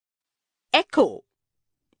Echo.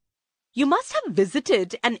 You must have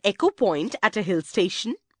visited an echo point at a hill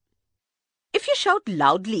station. If you shout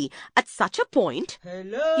loudly at such a point,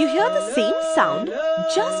 you hear the same sound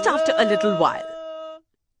just after a little while.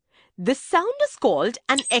 This sound is called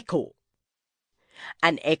an echo.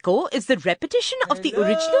 An echo is the repetition of the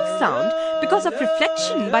original sound because of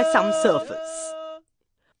reflection by some surface.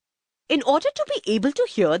 In order to be able to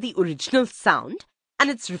hear the original sound and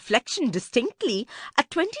its reflection distinctly at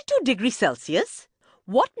 22 degrees Celsius,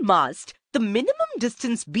 what must the minimum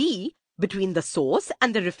distance be between the source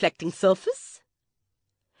and the reflecting surface?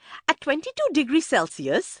 At 22 degrees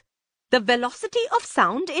Celsius, the velocity of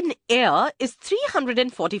sound in air is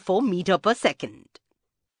 344 meters per second.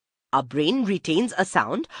 Our brain retains a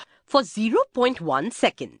sound for 0.1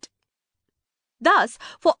 second. Thus,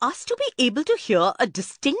 for us to be able to hear a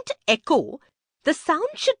distinct echo, the sound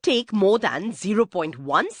should take more than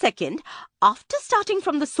 0.1 second after starting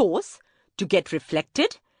from the source to get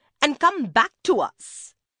reflected and come back to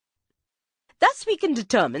us. Thus, we can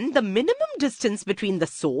determine the minimum distance between the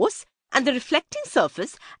source and the reflecting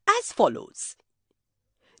surface as follows.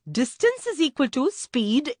 Distance is equal to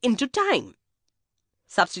speed into time.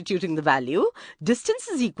 Substituting the value, distance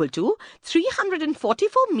is equal to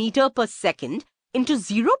 344 meters per second into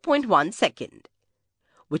 0.1 second,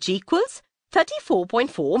 which equals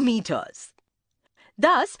 34.4 meters.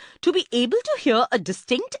 Thus, to be able to hear a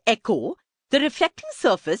distinct echo, the reflecting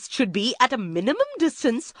surface should be at a minimum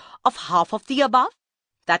distance of half of the above,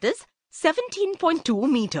 that is 17.2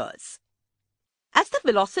 meters. As the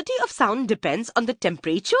velocity of sound depends on the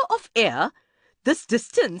temperature of air, this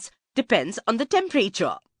distance depends on the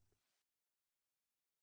temperature.